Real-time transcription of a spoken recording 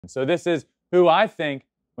So this is who I think,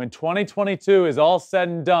 when 2022 is all said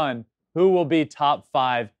and done, who will be top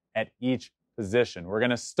 5 at each position. We're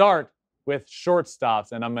going to start with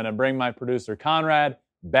shortstops, and I'm going to bring my producer Conrad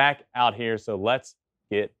back out here. So let's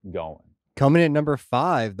get going. Coming in at number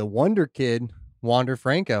 5, the wonder kid, Wander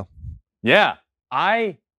Franco. Yeah,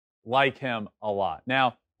 I like him a lot.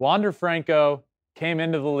 Now, Wander Franco came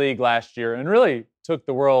into the league last year and really took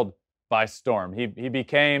the world by storm. He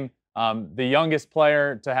became the youngest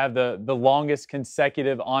player to have the longest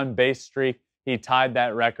consecutive on-base streak. He tied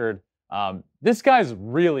that record. This guy's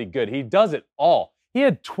really good. He does it all. He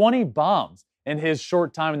had 20 bombs in his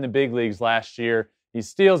short time in the big leagues last year. He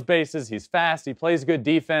steals bases. He's fast. He plays good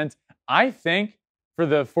defense. I think for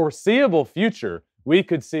the foreseeable future, we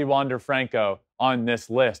could see Wander Franco on this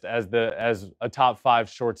list as a top 5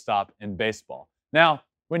 shortstop in baseball. Now,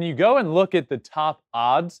 when you go and look at the top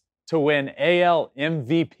odds to win AL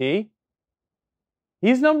MVP,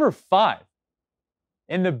 he's number 5.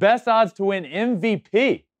 And the best odds to win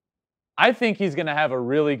MVP, I think he's going to have a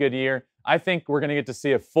really good year. I think we're going to get to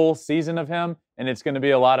see a full season of him, and it's going to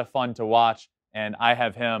be a lot of fun to watch. And I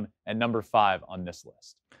have him at number 5 on this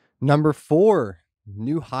list. Number 4,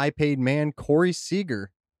 new high-paid man, Corey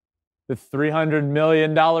Seager. The $300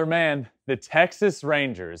 million man, the Texas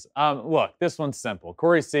Rangers. Look, this one's simple.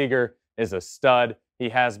 Corey Seager is a stud. He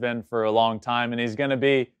has been for a long time, and he's going to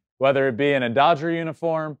be, whether it be in a Dodger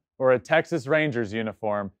uniform or a Texas Rangers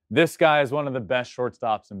uniform, this guy is one of the best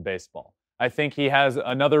shortstops in baseball. I think he has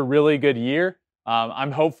another really good year.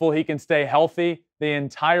 I'm hopeful he can stay healthy the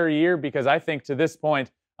entire year, because I think to this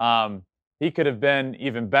point, he could have been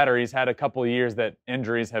even better. He's had a couple of years that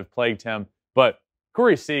injuries have plagued him, but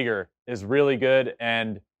Corey Seager is really good,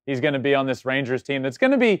 and he's going to be on this Rangers team that's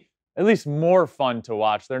going to be at least more fun to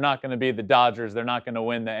watch. They're not going to be the Dodgers. They're not going to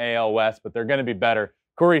win the AL West, but they're going to be better.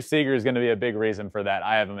 Corey Seager is going to be a big reason for that.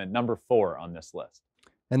 I have him at number 4 on this list.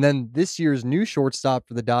 And then this year's new shortstop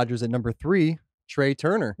for the Dodgers at number 3, Trea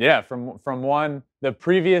Turner. Yeah, from the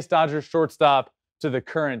previous Dodgers shortstop to the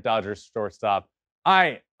current Dodgers shortstop.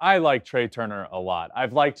 I like Trea Turner a lot.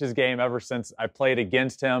 I've liked his game ever since I played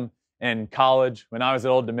against him in college. When I was at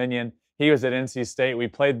Old Dominion, he was at NC State. We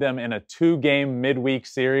played them in a 2-game midweek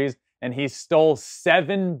series, and he stole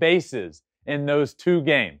 7 bases in those 2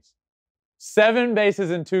 games. 7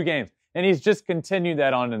 bases in 2 games. And he's just continued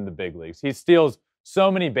that on in the big leagues. He steals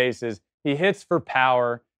so many bases. He hits for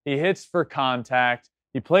power. He hits for contact.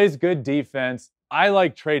 He plays good defense. I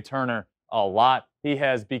like Trea Turner a lot. He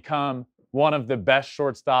has become one of the best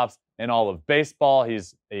shortstops in all of baseball.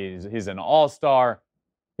 He's an all-star.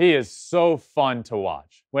 He is so fun to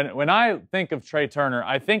watch. When I think of Trea Turner,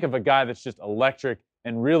 I think of a guy that's just electric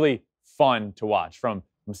and really fun to watch. From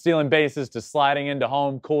stealing bases to sliding into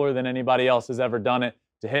home cooler than anybody else has ever done it,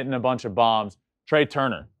 to hitting a bunch of bombs. Trea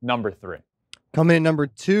Turner, number 3. Coming in number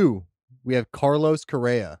 2, we have Carlos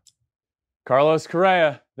Correa. Carlos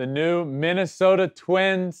Correa, the new Minnesota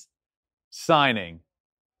Twins signing,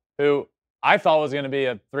 who I thought was going to be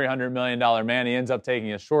a $300 million man. He ends up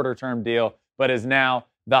taking a shorter-term deal, but is now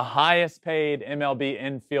the highest-paid MLB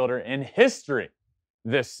infielder in history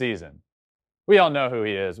this season. We all know who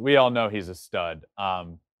he is. We all know he's a stud.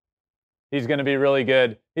 He's going to be really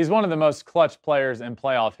good. He's one of the most clutch players in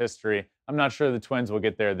playoff history. I'm not sure the Twins will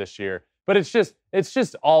get there this year, but it's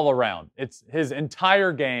just all around. It's his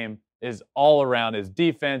entire game is all around. His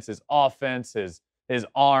defense, his offense, his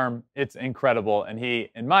arm. It's incredible. And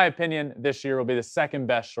he, in my opinion, this year will be the 2nd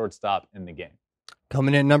best shortstop in the game.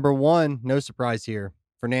 Coming in number 1, no surprise here,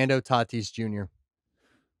 Fernando Tatís Jr.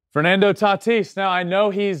 Fernando Tatís. Now, I know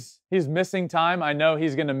he's missing time. I know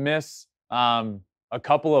he's going to miss a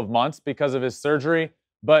couple of months because of his surgery.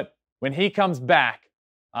 But when he comes back,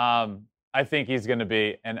 I think he's going to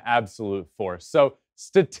be an absolute force. So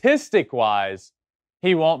statistic-wise,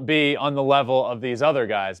 he won't be on the level of these other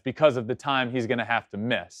guys because of the time he's going to have to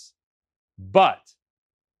miss. But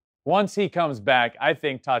once he comes back, I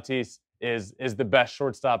think Tatís is the best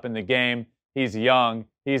shortstop in the game. He's young.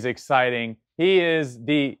 He's exciting. He is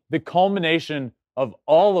the culmination of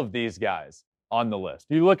all of these guys on the list.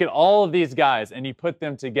 You look at all of these guys and you put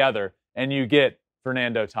them together and you get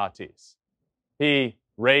Fernando Tatís. He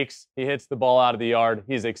rakes. He hits the ball out of the yard.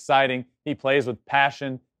 He's exciting. He plays with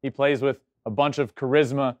passion. He plays with a bunch of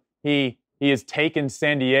charisma. He has taken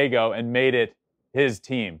San Diego and made it his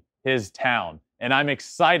team, his town. And I'm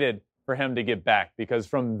excited for him to get back, because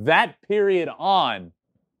from that period on,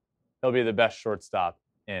 he'll be the best shortstop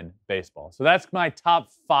in baseball. So that's my top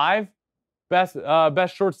 5 best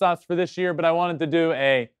shortstops for this year. But I wanted to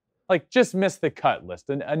do just miss the cut list,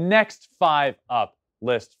 a next 5 up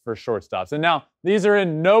list for shortstops. And now these are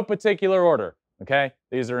in no particular order. Okay?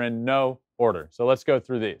 These are in no order. So let's go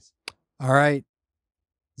through these. All right.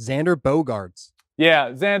 Xander Bogaerts.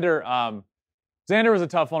 Yeah, Xander. Xander was a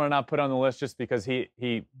tough one to not put on the list just because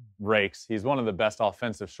he rakes. He's one of the best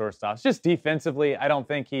offensive shortstops. Just defensively, I don't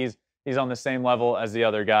think he's on the same level as the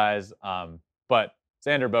other guys. But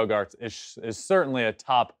Xander Bogaerts is certainly a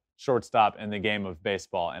top shortstop in the game of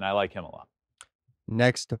baseball, and I like him a lot.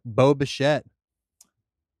 Next, Bo Bichette.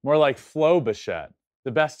 More like Flo Bichette,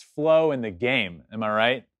 the best flow in the game. Am I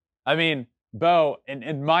right? I mean, Bo,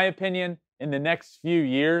 in my opinion, in the next few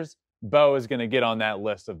years, Bo is going to get on that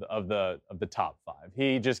list of the top 5.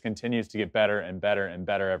 He just continues to get better and better and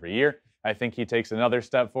better every year. I think he takes another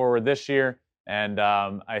step forward this year, and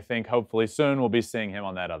I think hopefully soon we'll be seeing him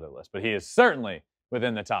on that other list. But he is certainly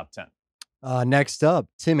within the top 10. Next up,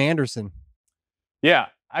 Tim Anderson. Yeah,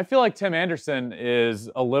 I feel like Tim Anderson is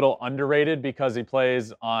a little underrated because he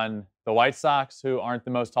plays on the White Sox, who aren't the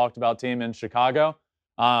most talked about team in Chicago.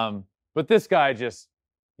 But this guy just,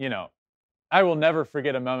 I will never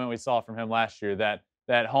forget a moment we saw from him last year,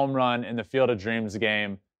 that home run in the Field of Dreams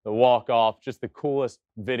game, the walk-off, just the coolest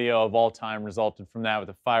video of all time resulted from that with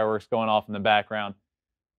the fireworks going off in the background.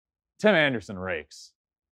 Tim Anderson rakes.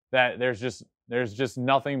 There's just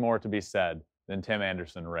nothing more to be said than Tim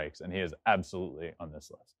Anderson rakes, and he is absolutely on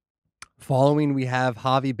this list. Following, we have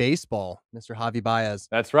Javi Baseball, Mr. Javi Baez.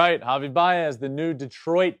 That's right, Javi Baez, the new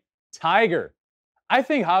Detroit Tiger. I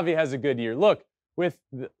think Javi has a good year. Look,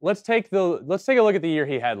 let's take a look at the year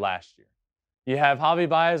he had last year. You have Javi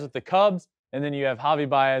Baez with the Cubs, and then you have Javi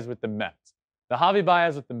Baez with the Mets. The Javi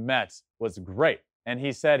Baez with the Mets was great, and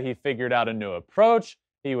he said he figured out a new approach.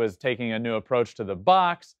 He was taking a new approach to the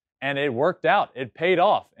box, and it worked out. It paid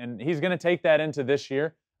off, and he's going to take that into this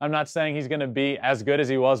year. I'm not saying he's going to be as good as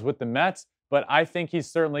he was with the Mets, but I think he's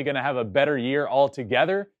certainly going to have a better year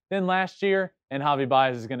altogether than last year, and Javi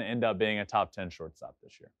Baez is going to end up being a top 10 shortstop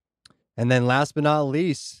this year. And then last but not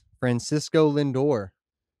least, Francisco Lindor.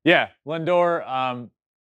 Yeah, Lindor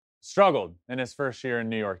struggled in his first year in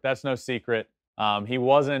New York. That's no secret. He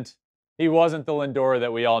wasn't the Lindor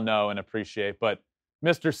that we all know and appreciate, but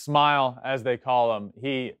Mr. Smile, as they call him,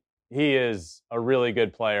 he is a really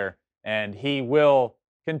good player, and he will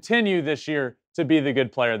continue this year to be the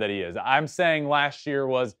good player that he is. I'm saying last year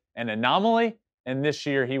was an anomaly, and this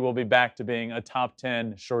year he will be back to being a top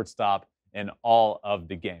 10 shortstop in all of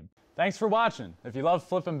the game. Thanks for watching. If you love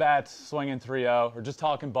flipping bats, swinging 3-0, or just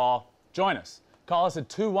talking ball, join us. Call us at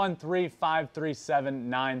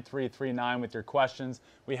 213-537-9339 with your questions.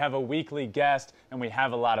 We have a weekly guest, and we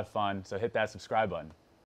have a lot of fun, so hit that subscribe button.